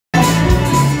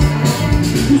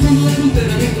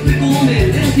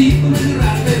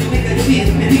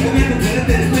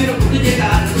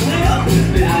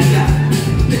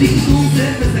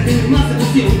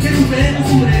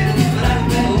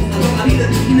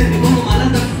jinete como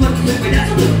malanda, su suerte soy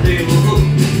payaso de rodeo.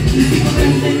 Les digo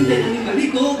ven,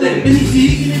 animalito, ven y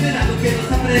sigue y verás lo que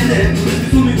vas a aprender. No es que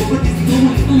soy muy poco artístico,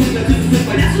 muy gracioso, soy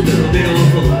payaso de rodeo.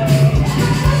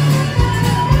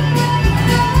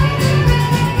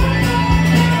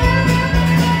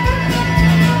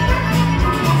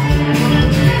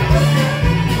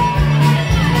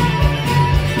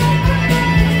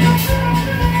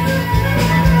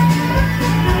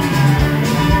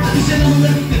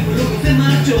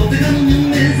 Dejándome un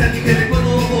mensaje que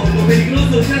recuerdo por lo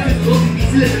peligroso, el gracioso, lo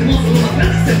difícil, es hermoso, lo más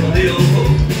grande es el rodeo.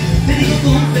 Te digo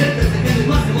con certeza que no hay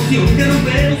más emoción que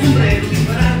romper un sombrero,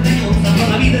 disparar cañón, zafar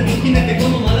la vida con jinete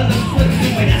como malanda, su suerte,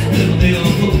 soy payaso de rodeo.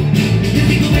 Te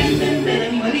digo ven,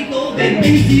 animalito, ven y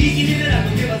sigue y verás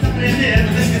lo que vas a aprender.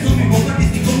 No ves que soy muy poco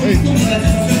artístico, muy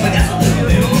gracioso, soy payaso de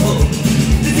rodeo.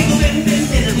 Te digo ven,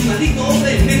 animalito,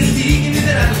 ven y sigue y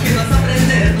verás lo que vas a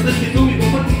aprender. No ves que soy muy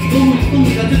poco artístico,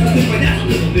 muy gracioso, soy payaso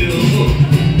de rodeo.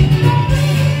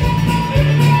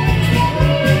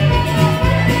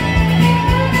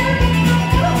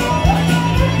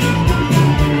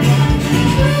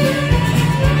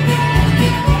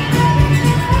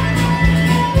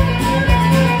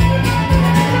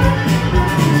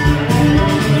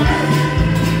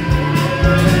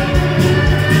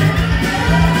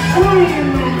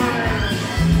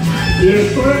 Y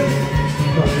esto es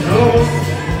Djsonidolobo.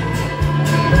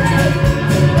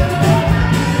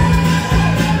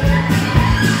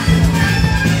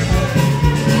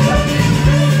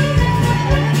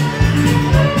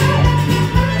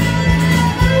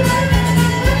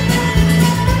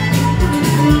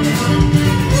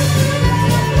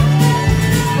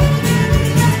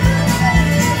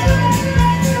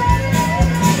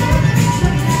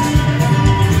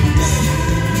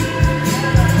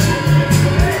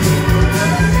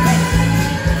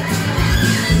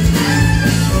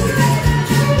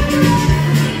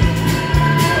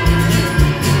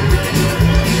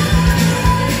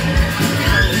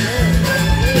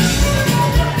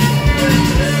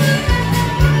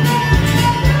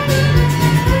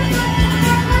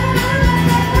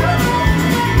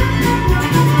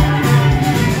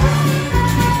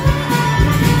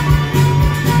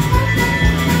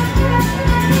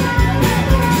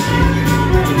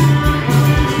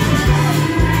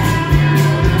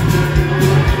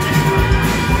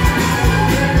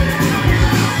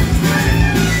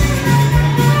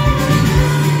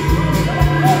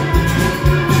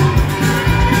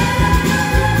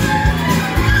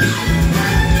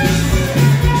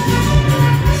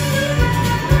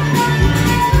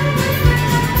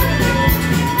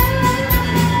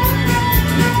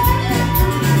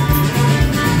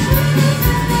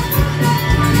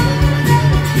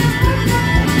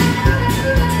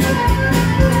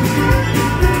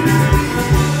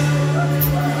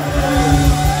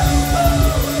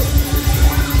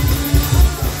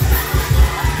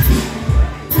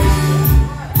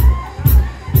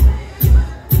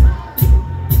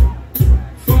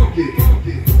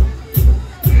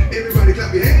 Everybody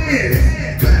clap your hands.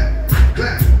 Clap,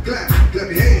 clap, clap, clap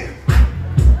your hands.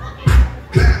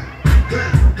 Clap,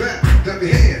 clap, clap, clap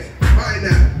your hands. All right,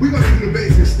 now, we're going to do the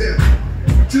basic step.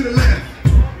 To the left.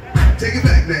 Take it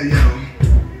back now, y'all.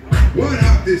 One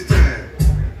hop this time.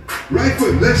 Right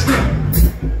foot, let's stop.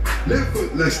 Left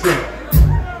foot, let's stop.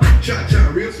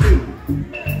 Cha-cha, real smooth.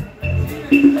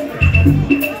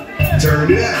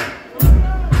 Turn it out.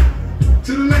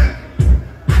 To the left.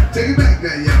 Take it back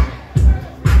now, y'all.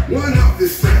 One hop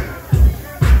this time.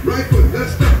 Right foot,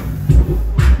 let's stop.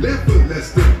 Left foot, let's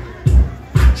stop.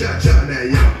 Cha-cha now,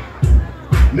 y'all.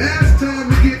 Now it's time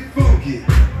to get funky.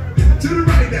 To the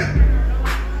right now.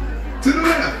 To the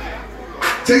left.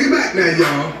 Take it back now,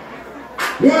 y'all.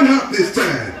 One hop this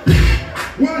time.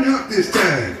 One hop this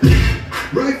time.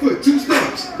 Right foot, 2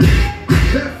 stumps.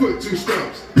 Left foot, 2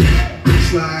 stumps.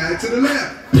 Slide to the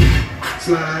left.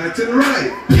 Slide to the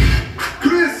right.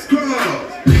 Crisscross.